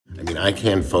I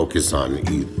can't focus on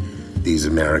these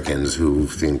Americans who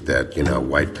think that,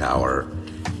 white power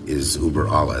is uber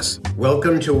alles.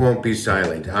 Welcome to Won't Be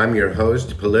Silent. I'm your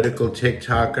host, political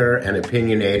TikToker and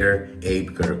opinionator,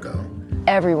 Abe Gurko.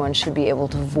 Everyone should be able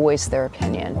to voice their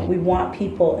opinion. We want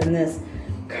people in this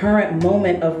current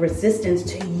moment of resistance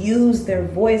to use their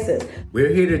voices.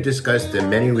 We're here to discuss the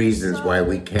many reasons why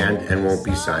we can't and won't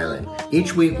be silent.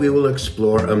 Each week we will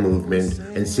explore a movement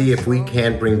and see if we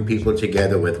can't bring people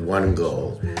together with one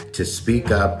goal, to speak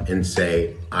up and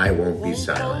say, I won't be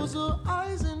silent.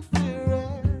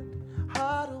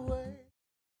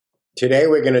 Today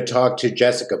we're going to talk to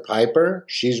Jessica Piper.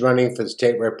 She's running for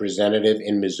state representative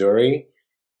in Missouri.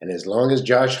 And as long as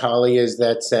Josh Hawley is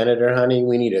that senator, honey,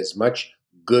 we need as much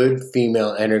good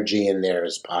female energy in there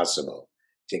as possible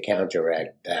to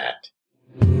counteract that.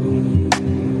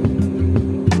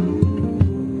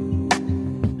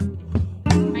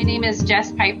 My name is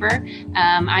Jess Piper.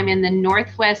 I'm in the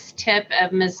northwest tip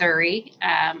of Missouri.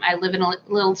 I live in a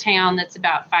little town that's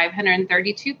about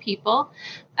 532 people.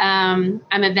 I'm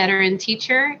a veteran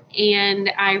teacher,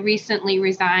 and I recently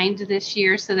resigned this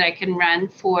year so that I can run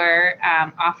for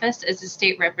office as a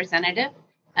state representative.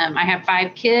 I have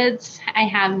 5 kids. I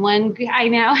have one. I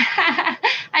know.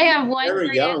 I have one.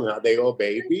 Very young. Are they all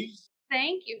babies?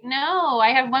 Thank you. No, I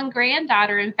have one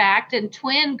granddaughter, in fact, and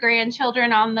twin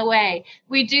grandchildren on the way.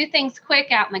 We do things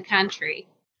quick out in the country.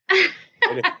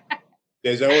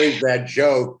 There's always that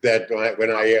joke that when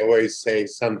I always say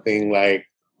something like,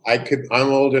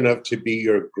 I'm old enough to be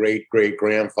your great great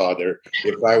grandfather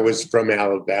if I was from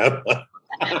Alabama.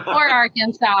 Or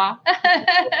Arkansas.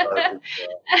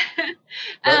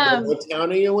 What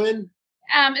town are you in?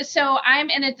 So I'm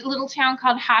in a little town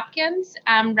called Hopkins,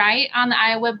 right on the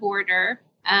Iowa border.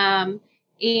 And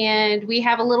we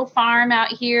have a little farm out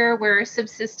here. We're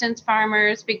subsistence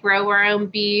farmers. We grow our own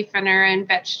beef and our own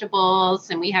vegetables,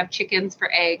 and we have chickens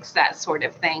for eggs, that sort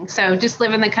of thing. So just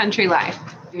living the country life.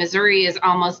 Missouri is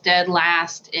almost dead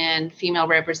last in female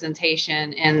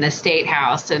representation in the state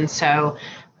house. And so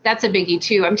that's a biggie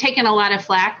too. I'm taking a lot of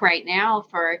flack right now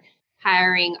for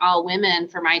hiring all women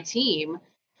for my team.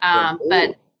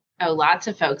 But lots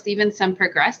of folks, even some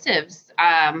progressives,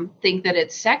 think that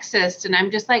it's sexist. And I'm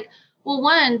just like, well,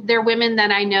 1, they're women that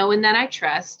I know and that I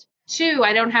trust. 2,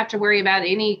 I don't have to worry about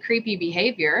any creepy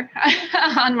behavior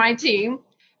on my team.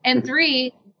 And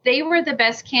 3, they were the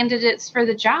best candidates for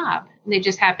the job. They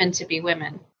just happened to be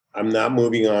women. I'm not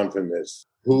moving on from this.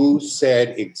 Who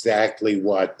said exactly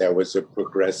what that was a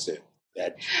progressive?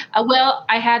 Well,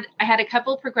 I had a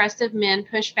couple progressive men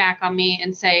push back on me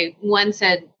and say, one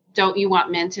said, don't you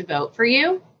want men to vote for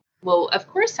you? Well, of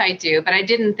course I do, but I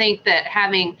didn't think that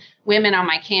having women on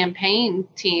my campaign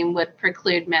team would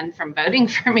preclude men from voting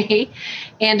for me.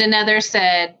 And another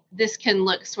said, this can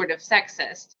look sort of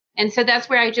sexist. And so that's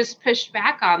where I just pushed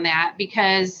back on that,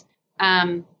 because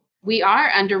we are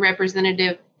underrepresented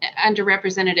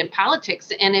in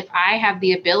politics. And if I have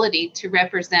the ability to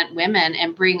represent women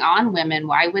and bring on women,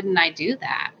 why wouldn't I do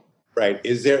that? Right.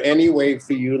 Is there any way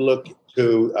for you to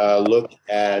look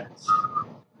at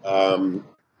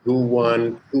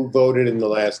who voted in the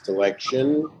last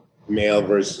election, male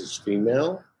versus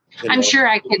female? I'm sure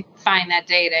I could find that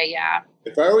data, yeah.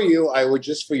 If I were you, I would,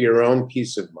 just for your own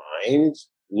peace of mind,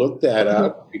 look that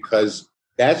up, because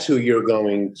that's who you're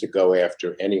going to go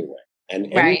after anyway.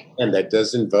 And anyone that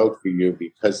doesn't vote for you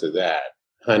because of that,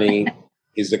 honey,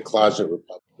 is a closet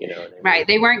Republican. You know what I mean? Right.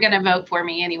 They weren't going to vote for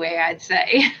me anyway, I'd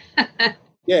say.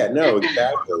 Yeah, no,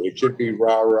 exactly. It should be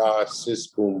rah, rah, sis,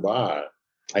 boom, bah.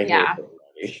 I hate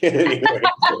everybody. Anyway.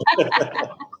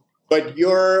 But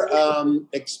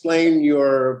explain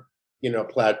your,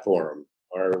 platform,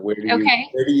 or where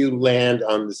do you land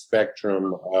on the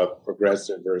spectrum of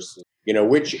progressive versus,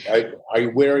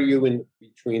 where are you in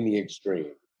between the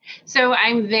extremes? So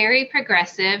I'm very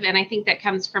progressive, and I think that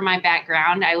comes from my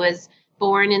background. I was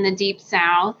born in the Deep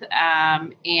South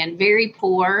and very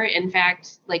poor. In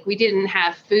fact, we didn't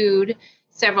have food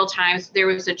several times. There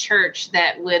was a church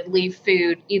that would leave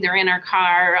food either in our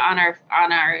car or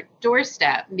on our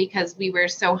doorstep because we were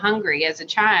so hungry as a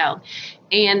child.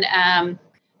 And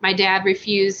my dad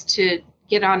refused to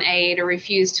get on aid or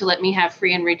refused to let me have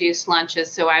free and reduced lunches.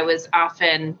 So I was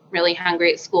often really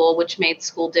hungry at school, which made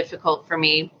school difficult for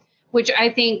me, which I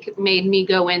think made me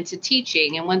go into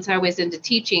teaching. And once I was into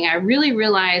teaching, I really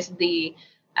realized the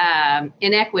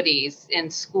inequities in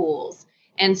schools.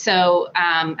 And so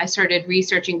I started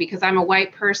researching, because I'm a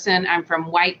white person. I'm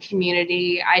from white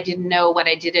community. I didn't know what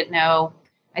I didn't know.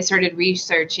 I started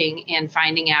researching and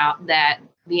finding out that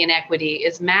the inequity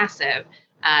is massive,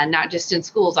 not just in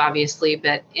schools, obviously,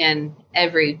 but in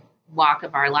every walk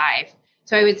of our life.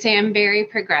 So I would say I'm very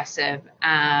progressive.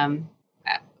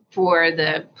 For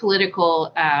the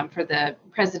political, for the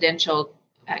presidential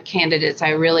candidates,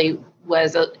 I really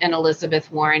was an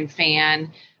Elizabeth Warren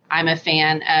fan. I'm a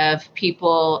fan of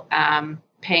people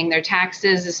paying their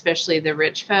taxes, especially the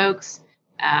rich folks.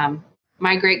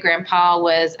 My great-grandpa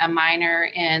was a miner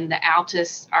in the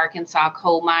Altus, Arkansas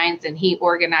coal mines, and he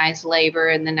organized labor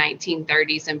in the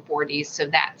 1930s and 40s. So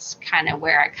that's kind of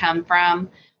where I come from.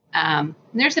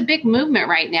 There's a big movement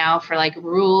right now for like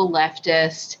rural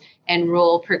leftist and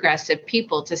rural progressive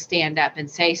people to stand up and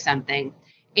say something.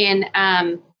 And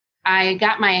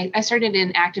I started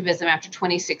in activism after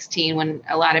 2016 when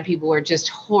a lot of people were just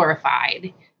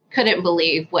horrified, couldn't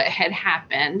believe what had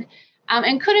happened.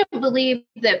 And couldn't believe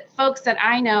that folks that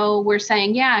I know were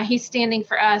saying, yeah, he's standing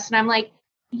for us. And I'm like,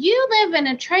 you live in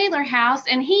a trailer house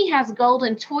and he has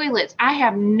golden toilets. I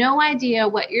have no idea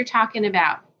what you're talking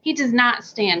about. He does not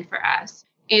stand for us.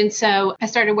 And so I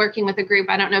started working with a group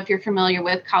I don't know if you're familiar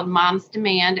with called Moms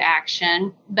Demand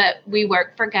Action, but we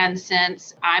work for Gun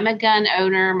Sense. I'm a gun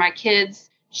owner. My kids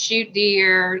shoot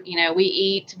deer, we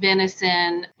eat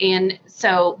venison. And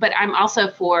so, but I'm also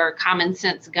for common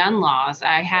sense gun laws.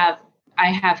 I have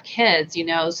kids,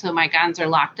 so my guns are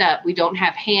locked up. We don't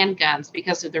have handguns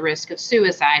because of the risk of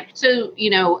suicide. So,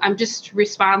 I'm just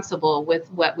responsible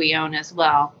with what we own as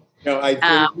well. No,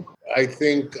 I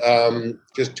think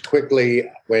just quickly,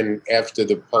 after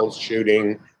the Pulse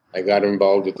shooting, I got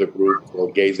involved with a group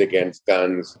called Gays Against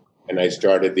Guns, and I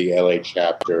started the LA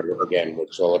chapter again,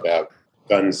 which is all about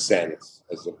gun sense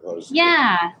as opposed to...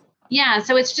 Yeah.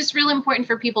 So it's just real important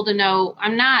for people to know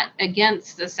I'm not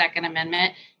against the Second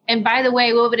Amendment. And by the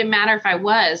way, what would it matter if I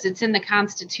was? It's in the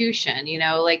Constitution,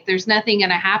 there's nothing going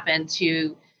to happen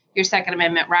to your Second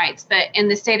Amendment rights. But in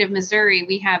the state of Missouri,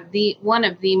 we have one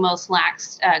of the most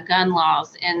lax gun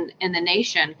laws in the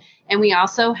nation. And we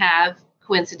also have,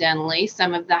 coincidentally,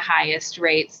 some of the highest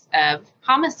rates of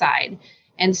homicide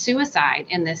and suicide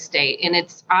in this state. And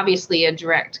it's obviously a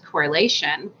direct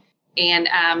correlation. And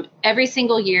every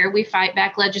single year we fight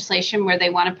back legislation where they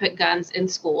want to put guns in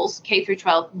schools, K through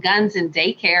 12, guns in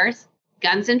daycares,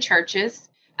 guns in churches,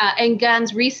 and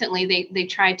guns. Recently, they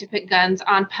tried to put guns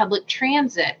on public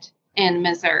transit in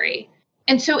Missouri.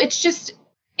 And so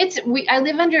I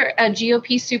live under a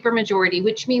GOP supermajority,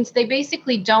 which means they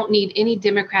basically don't need any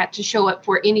Democrat to show up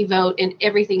for any vote, and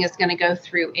everything is going to go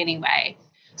through anyway.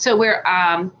 So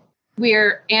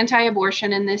we're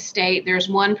anti-abortion in this state. There's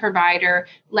one provider.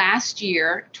 Last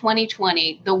year,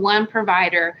 2020, the one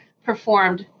provider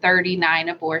performed 39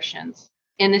 abortions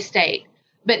in the state.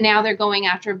 But now they're going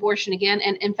after abortion again,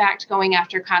 and in fact, going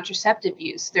after contraceptive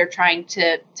use. They're trying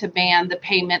to ban the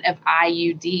payment of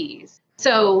IUDs.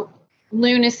 So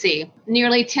lunacy.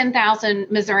 Nearly 10,000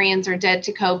 Missourians are dead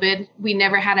to COVID. We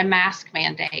never had a mask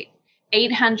mandate.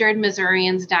 800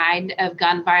 Missourians died of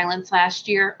gun violence last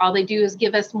year. All they do is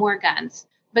give us more guns.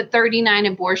 But 39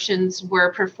 abortions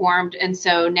were performed, and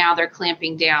so now they're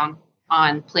clamping down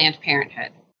on Planned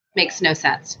Parenthood. Makes no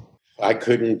sense. I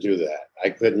couldn't do that. I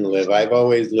couldn't live. I've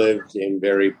always lived in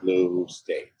very blue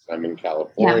states. I'm in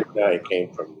California. Yeah. I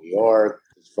came from New York,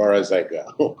 as far as I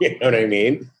go. You know what I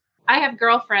mean? I have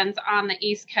girlfriends on the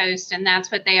East Coast, and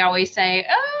that's what they always say.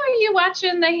 Oh, are you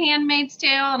watching The Handmaid's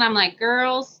Tale? And I'm like,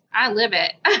 girls, I live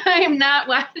it. I am not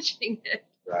watching it.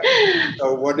 Right.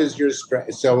 So what is your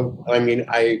so I mean,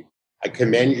 I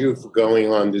commend you for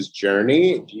going on this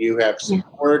journey. Do you have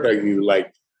support? Yeah. Are you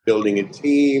like building a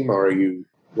team, or are you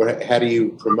how do you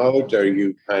promote? Are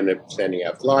you kind of sending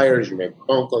out flyers? You make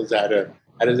phone calls? How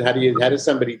does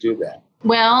somebody do that?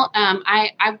 Well,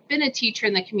 I've been a teacher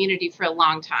in the community for a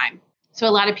long time. So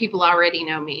a lot of people already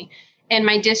know me. And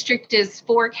my district is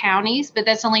 4 counties, but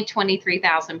that's only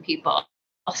 23,000 people.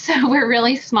 So we're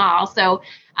really small. So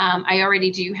I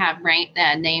already do have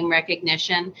name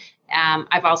recognition.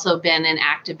 I've also been an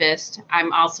activist.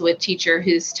 I'm also a teacher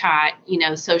who's taught,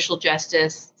 social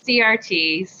justice,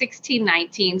 CRT,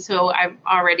 1619. So I'm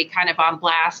already kind of on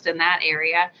blast in that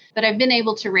area. But I've been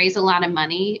able to raise a lot of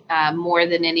money, more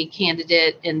than any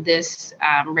candidate in this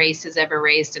race has ever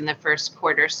raised in the first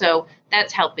quarter. So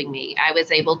that's helping me. I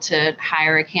was able to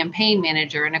hire a campaign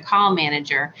manager and a call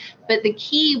manager. But the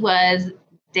key was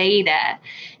data,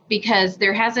 because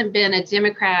there hasn't been a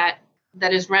Democrat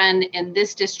that has run in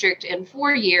this district in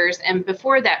 4 years. And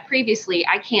before that, previously,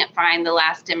 I can't find the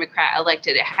last Democrat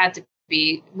elected. It had to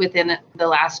be within the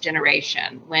last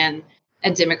generation when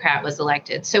a Democrat was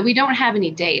elected. So we don't have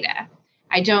any data.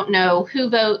 I don't know who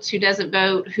votes, who doesn't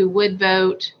vote, who would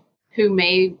vote, who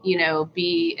may,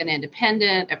 be an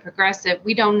independent, a progressive.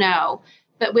 We don't know.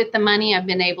 But with the money I've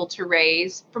been able to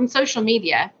raise from social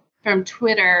media, from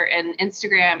Twitter and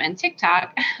Instagram and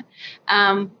TikTok,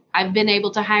 I've been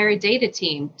able to hire a data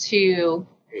team to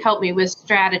help me with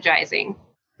strategizing.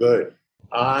 Good.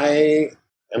 I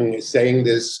am saying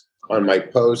this on my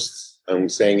posts. I'm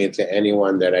saying it to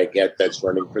anyone that I get that's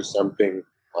running for something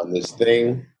on this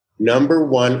thing. Number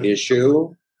one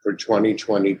issue for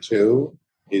 2022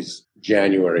 is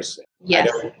January 6th. Yes.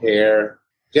 I don't care.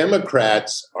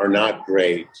 Democrats are not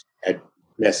great at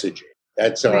messaging.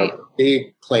 That's our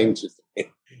big claim to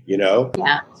fame, you know?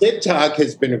 Yeah. TikTok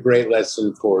has been a great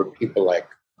lesson for people like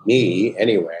me,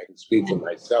 anyway. I can speak for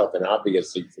myself, and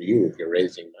obviously for you if you're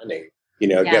raising money. You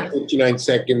know, get 59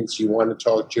 seconds. You want to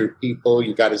talk to your people.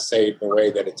 You got to say it in a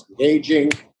way that it's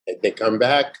engaging, that they come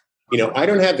back. You know, I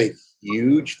don't have a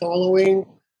huge following,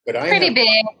 but I pretty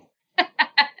big.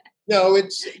 No,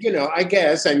 it's, you know, I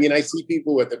guess. I mean, I see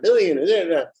people with 1 million.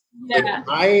 But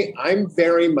I'm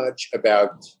very much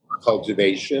about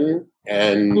cultivation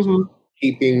and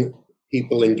keeping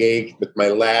people engaged with my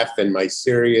laugh and my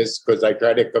serious, because I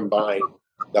try to combine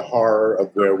the horror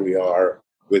of where we are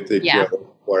with the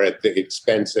joke or at the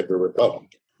expense of a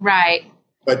Republican. Right.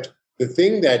 But the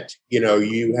thing that, you know,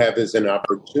 you have as an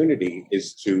opportunity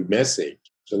is to message,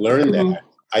 to learn that.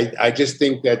 I just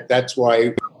think that that's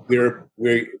why we're,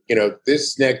 you know,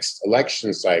 this next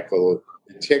election cycle,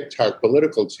 the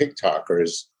political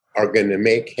TikTokers are going to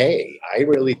make hay. I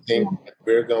really think that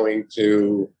we're going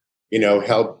to, you know,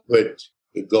 help put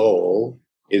the goal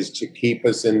is to keep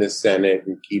us in the Senate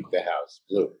and keep the House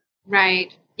blue.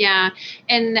 Right. Yeah.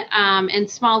 And in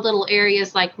small little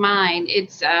areas like mine,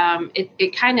 it's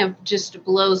it kind of just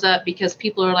blows up because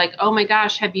people are like, oh my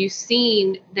gosh, have you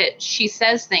seen that she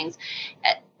says things?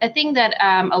 I think that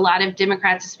a lot of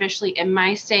Democrats, especially in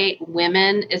my state,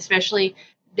 women especially,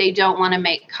 they don't want to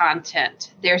make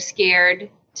content. They're scared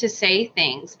to say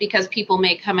things because people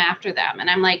may come after them. And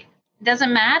I'm like, it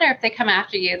doesn't matter if they come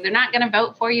after you. They're not going to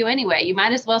vote for you anyway. You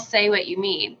might as well say what you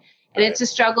mean. And it's a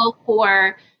struggle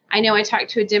for, I know I talked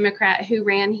to a Democrat who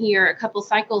ran here a couple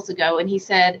cycles ago, and he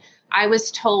said, I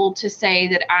was told to say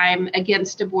that I'm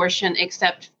against abortion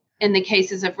except in the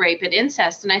cases of rape and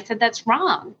incest. And I said, that's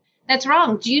wrong. That's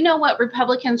wrong. Do you know what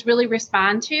Republicans really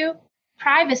respond to?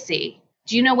 Privacy.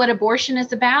 Do you know what abortion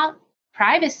is about?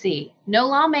 Privacy. No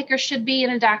lawmaker should be in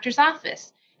a doctor's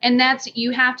office. And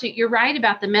you're right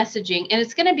about the messaging. And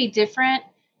it's going to be different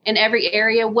in every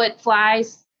area. What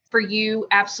flies for you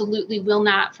absolutely will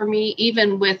not for me,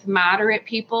 even with moderate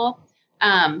people.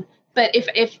 But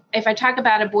if I talk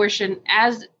about abortion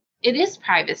as it is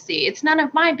privacy, it's none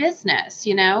of my business,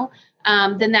 you know,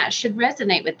 then that should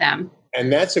resonate with them. And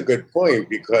that's a good point,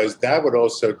 because that would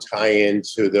also tie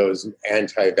into those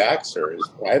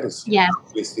anti-vaxxers, privacy. Yes.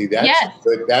 You see,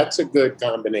 that's a good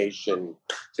combination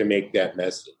to make that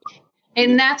message.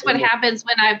 And that's what happens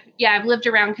when I've lived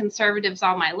around conservatives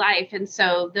all my life. And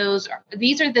so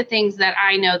these are the things that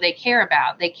I know they care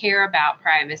about. They care about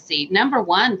privacy. Number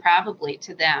one, probably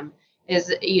to them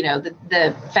is, you know,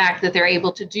 the fact that they're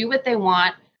able to do what they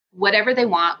want, whatever they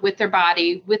want with their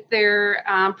body, with their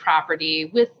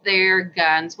property, with their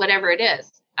guns, whatever it is.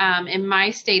 In my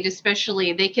state,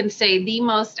 especially, they can say the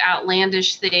most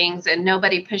outlandish things and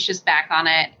nobody pushes back on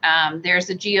it. There's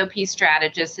a GOP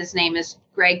strategist. His name is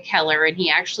Greg Keller, and he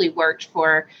actually worked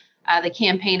for the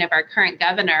campaign of our current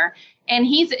governor. And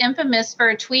he's infamous for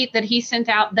a tweet that he sent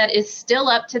out that is still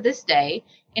up to this day.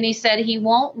 And he said he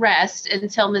won't rest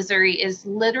until Missouri is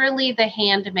literally the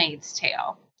handmaid's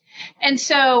tale. And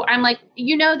so I'm like,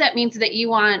 you know, that means that you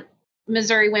want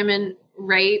Missouri women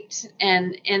raped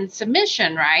and in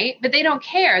submission, right? But they don't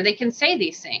care. They can say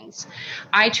these things.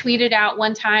 I tweeted out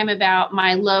one time about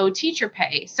my low teacher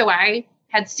pay. So I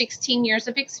had 16 years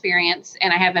of experience,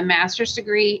 and I have a master's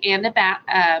degree and a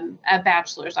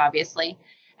bachelor's, obviously.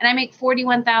 And I make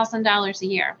 $41,000 a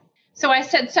year. So I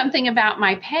said something about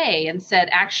my pay and said,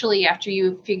 actually, after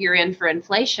you figure in for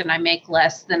inflation, I make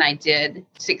less than I did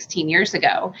 16 years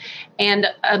ago. And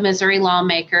a Missouri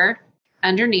lawmaker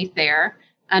underneath there,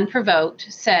 unprovoked,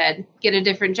 said, get a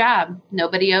different job.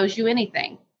 Nobody owes you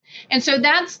anything. And so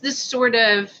that's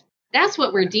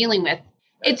what we're dealing with.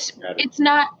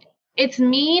 It's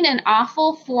mean and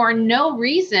awful for no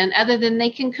reason other than they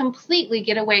can completely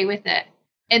get away with it.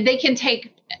 And they can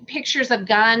take pictures of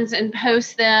guns and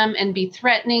post them and be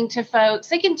threatening to folks.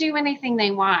 They can do anything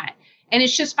they want. And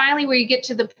it's just finally where you get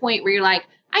to the point where you're like,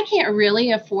 I can't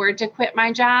really afford to quit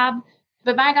my job,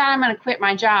 but by God, I'm going to quit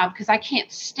my job because I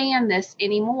can't stand this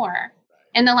anymore.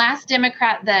 And the last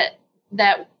Democrat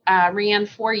that ran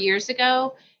 4 years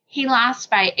ago, he lost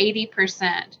by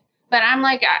 80%. But I'm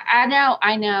like, I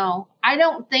know. I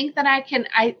don't think that I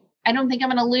don't think I'm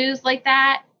going to lose like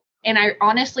that. And I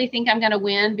honestly think I'm going to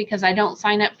win because I don't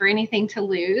sign up for anything to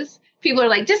lose. People are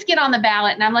like, just get on the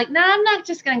ballot. And I'm like, no, I'm not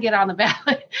just going to get on the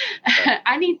ballot.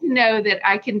 I need to know that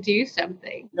I can do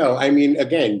something. No, I mean,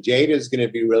 again, data is going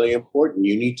to be really important.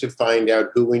 You need to find out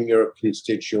who in your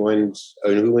constituents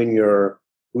and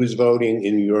who's voting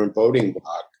in your voting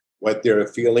block, what their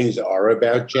feelings are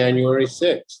about January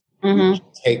 6th. You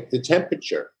should take the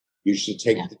temperature. You should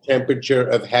take the temperature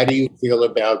of how do you feel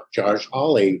about Josh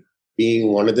Hawley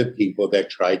being one of the people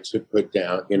that tried to put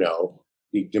down,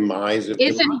 the demise of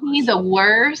Isn't democracy. he the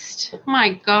worst?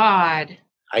 My God.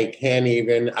 I don't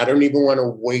even want to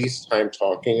waste time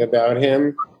talking about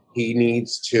him. He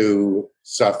needs to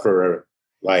suffer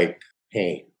like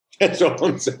pain. That's all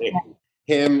I'm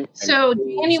saying. So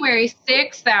January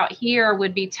 6th out here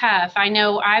would be tough. I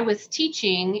know I was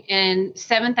teaching in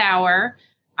 7th hour.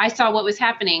 I saw what was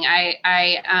happening.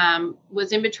 I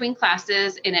was in between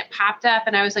classes and it popped up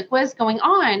and I was like, what is going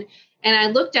on? And I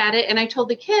looked at it and I told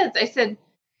the kids, I said,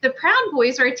 the Proud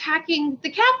Boys are attacking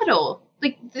the Capitol.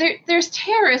 Like there's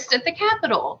terrorists at the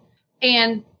Capitol.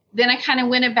 And then I kind of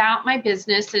went about my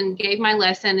business and gave my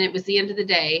lesson. It was the end of the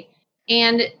day.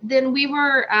 And then we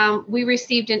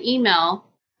received an email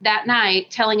that night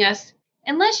telling us,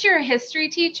 unless you're a history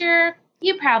teacher,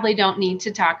 you probably don't need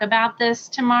to talk about this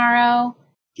tomorrow.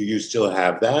 Do you still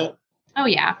have that? Oh,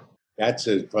 yeah. That's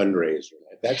a fundraiser.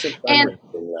 That's a fundraising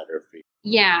letter for you.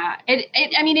 Yeah.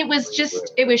 It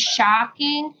was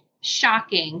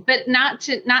shocking, but not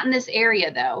in this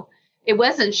area, though. It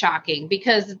wasn't shocking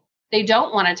because they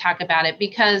don't want to talk about it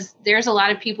because there's a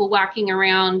lot of people walking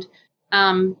around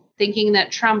thinking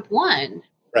that Trump won.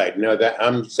 Right. No, that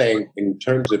I'm saying in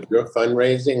terms of your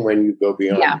fundraising, when you go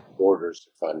beyond borders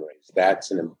to fundraise,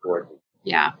 that's an important.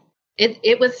 Yeah.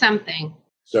 It was something.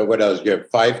 So what else? You have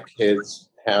 5 kids.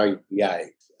 How? Yikes.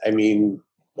 I mean,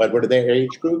 what are their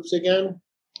age groups again?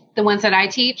 The ones that I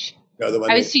teach? No, the one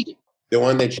the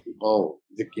one that you own.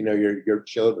 Your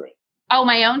children. Oh,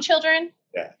 my own children?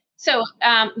 Yeah. So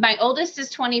my oldest is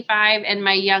 25 and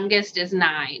my youngest is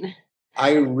 9.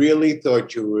 I really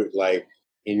thought you were like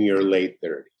in your late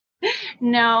 30s.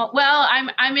 No, well,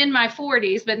 I'm in my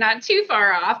 40s, but not too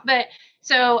far off. But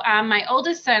so my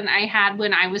oldest son I had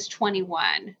when I was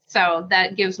 21. So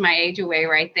that gives my age away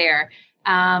right there.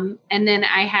 And then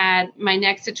I had my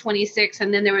next at 26,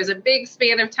 and then there was a big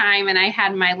span of time, and I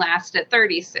had my last at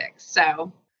 36.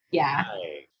 So yeah,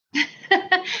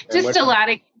 just a lot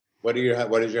of. What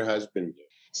does your husband do?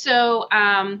 So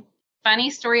funny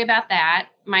story about that.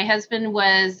 My husband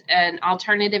was an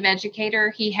alternative educator.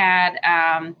 He had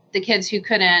the kids who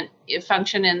couldn't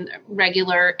function in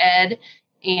regular ed,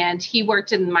 and he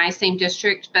worked in my same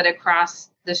district, but across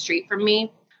the street from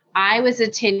me. I was a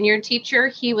tenured teacher.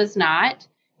 He was not.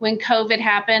 When COVID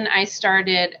happened, I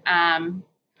started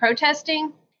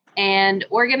protesting and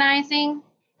organizing,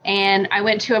 and I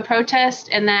went to a protest,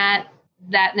 and that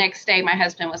next day, my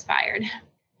husband was fired.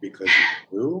 Because of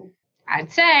who?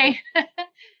 I'd say.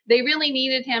 They really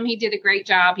needed him. He did a great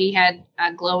job. He had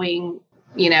glowing,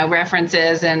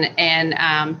 references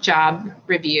and job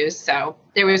reviews. So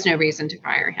there was no reason to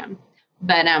fire him.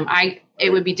 But it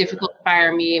would be difficult to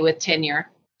fire me with tenure.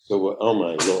 So, oh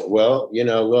my Lord. Well,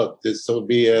 look, this will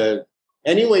be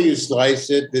any way you slice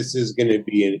it, this is going to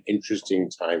be an interesting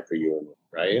time for you,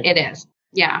 right? It is.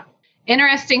 Yeah.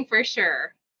 Interesting for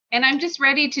sure. And I'm just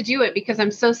ready to do it because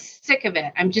I'm so sick of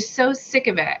it. I'm just so sick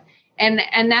of it.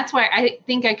 And that's why I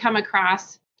think I come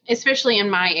across, especially in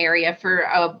my area, for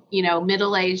a,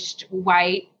 middle-aged,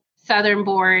 white,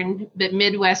 Southern-born, but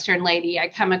Midwestern lady, I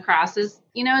come across as,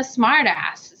 a smart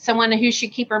ass, someone who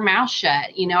should keep her mouth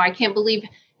shut. I can't believe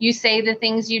you say the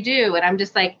things you do. And I'm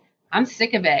just like, I'm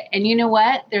sick of it. And you know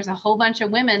what? There's a whole bunch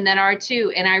of women that are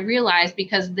too. And I realize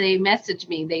because they message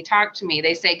me, they talk to me,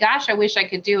 they say, gosh, I wish I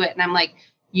could do it. And I'm like,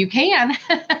 you can.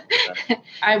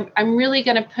 I'm really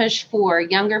going to push for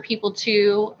younger people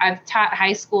too. I've taught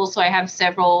high school, so I have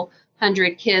several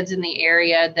hundred kids in the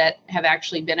area that have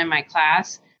actually been in my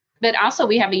class. But also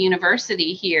we have a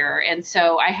university here. And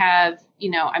so I have,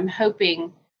 I'm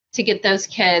hoping to get those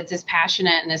kids as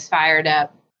passionate and as fired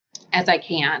up as I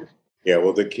can. Yeah,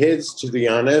 well, the kids, to be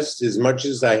honest, as much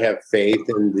as I have faith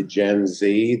in the Gen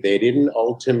Z, they didn't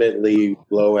ultimately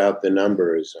blow out the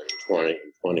numbers in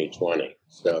 2020.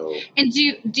 So, and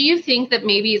do you think that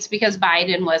maybe it's because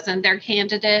Biden wasn't their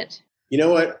candidate? You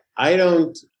know what? I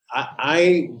don't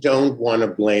want to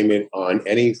blame it on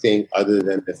anything other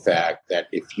than the fact that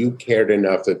if you cared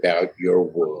enough about your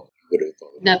world, you would have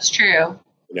voted. That's true.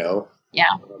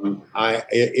 Yeah.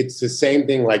 It's the same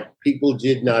thing. Like people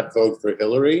did not vote for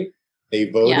Hillary. They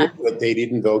voted, but they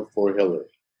didn't vote for Hillary.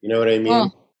 You know what I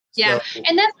mean? Yeah. So,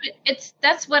 And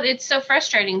that's what it's so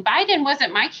frustrating. Biden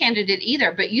wasn't my candidate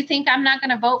either, but you think I'm not going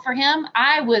to vote for him?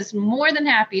 I was more than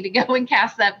happy to go and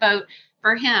cast that vote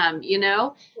for him,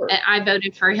 sure. And I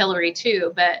voted for Hillary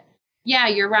too. But yeah,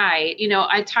 you're right.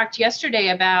 I talked yesterday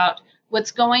about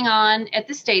what's going on at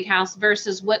the State House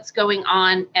versus what's going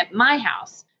on at my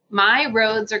house. My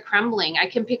roads are crumbling. I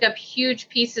can pick up huge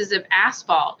pieces of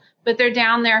asphalt, but they're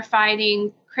down there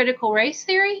fighting critical race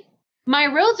theory. My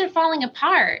roads are falling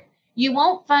apart. You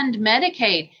won't fund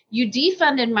Medicaid. You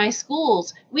defunded my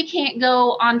schools. We can't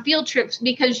go on field trips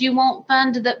because you won't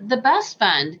fund the bus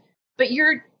fund. But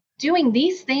you're doing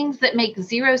these things that make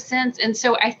zero sense. And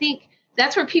so I think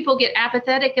that's where people get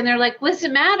apathetic and they're like, what does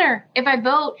it matter if I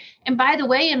vote? And by the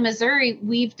way, in Missouri,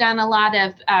 we've done a lot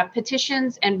of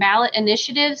petitions and ballot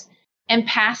initiatives and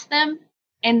passed them,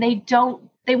 and they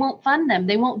won't fund them.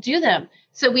 They won't do them.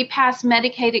 So we passed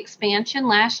Medicaid expansion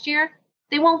last year.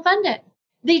 They won't fund it.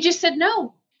 They just said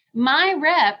no. My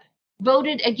rep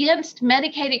voted against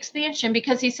Medicaid expansion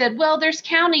because he said, well, there's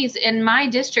counties in my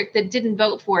district that didn't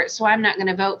vote for it, so I'm not going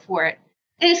to vote for it.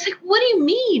 And it's like, what do you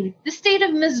mean? The state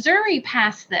of Missouri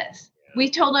passed this. We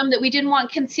told them that we didn't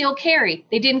want concealed carry.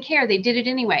 They didn't care. They did it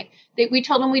anyway. We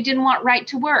told them we didn't want right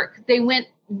to work. They went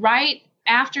right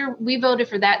after we voted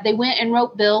for that. They went and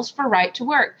wrote bills for right to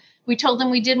work. We told them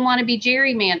we didn't want to be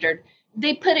gerrymandered.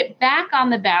 They put it back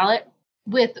on the ballot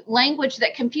with language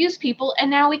that confused people, and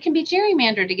now we can be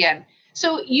gerrymandered again.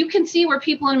 So you can see where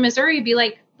people in Missouri would be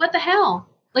like, what the hell?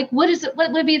 Like, what is it?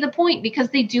 What would be the point? Because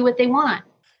they do what they want.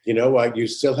 You know what? You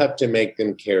still have to make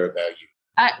them care about you.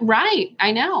 Right.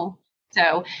 I know.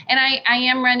 So, and I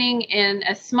am running in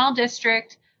a small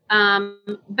district.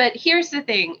 But here's the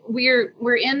thing.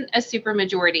 We're in a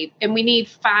supermajority and we need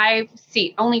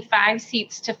only 5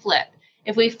 seats to flip.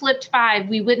 If we flipped 5,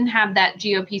 we wouldn't have that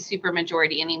GOP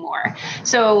supermajority anymore.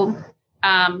 So,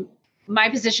 my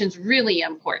position's really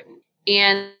important.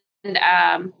 And,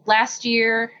 last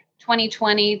year,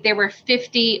 2020, there were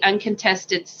 50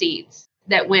 uncontested seats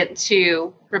that went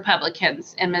to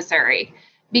Republicans in Missouri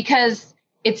because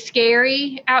it's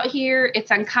scary out here.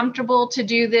 It's uncomfortable to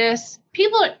do this.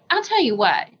 I'll tell you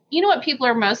what people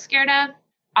are most scared of?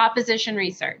 Opposition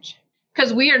research,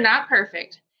 because we are not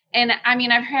perfect. And I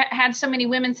mean, I've had so many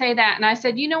women say that. And I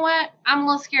said, you know what? I'm a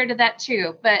little scared of that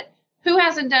too. But who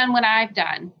hasn't done what I've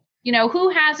done? Who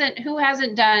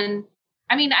hasn't done?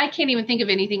 I mean, I can't even think of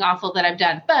anything awful that I've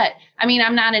done. But I mean,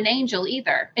 I'm not an angel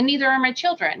either. And neither are my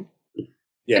children.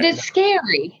 Yeah, but it's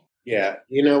scary. Yeah.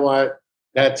 You know what?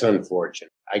 That's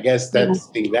unfortunate. I guess that's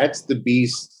the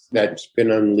beast that's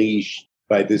been unleashed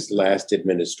by this last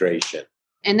administration.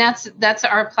 And that's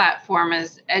our platform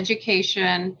is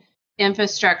education,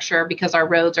 infrastructure, because our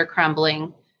roads are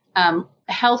crumbling,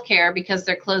 healthcare, because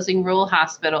they're closing rural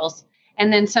hospitals,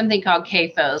 and then something called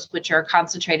CAFOs, which are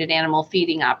concentrated animal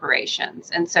feeding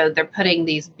operations. And so they're putting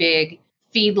these big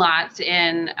feedlots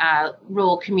in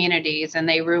rural communities, and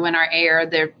they ruin our air.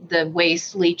 The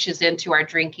waste leaches into our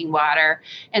drinking water.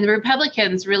 And the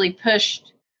Republicans really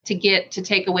pushed to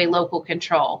take away local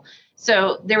control.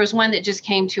 So there was one that just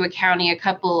came to a county,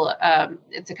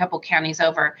 it's a couple counties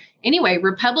over. Anyway,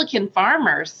 Republican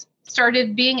farmers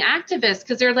started being activists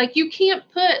because they're like, you can't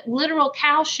put literal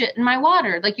cow shit in my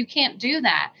water. Like, you can't do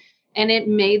that. And it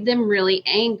made them really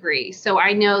angry. So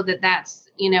I know that that's,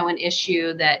 an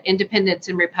issue that independents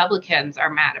and Republicans are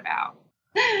mad about.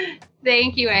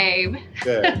 Thank you, Abe.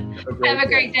 Good. Have a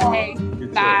great day.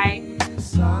 Bye.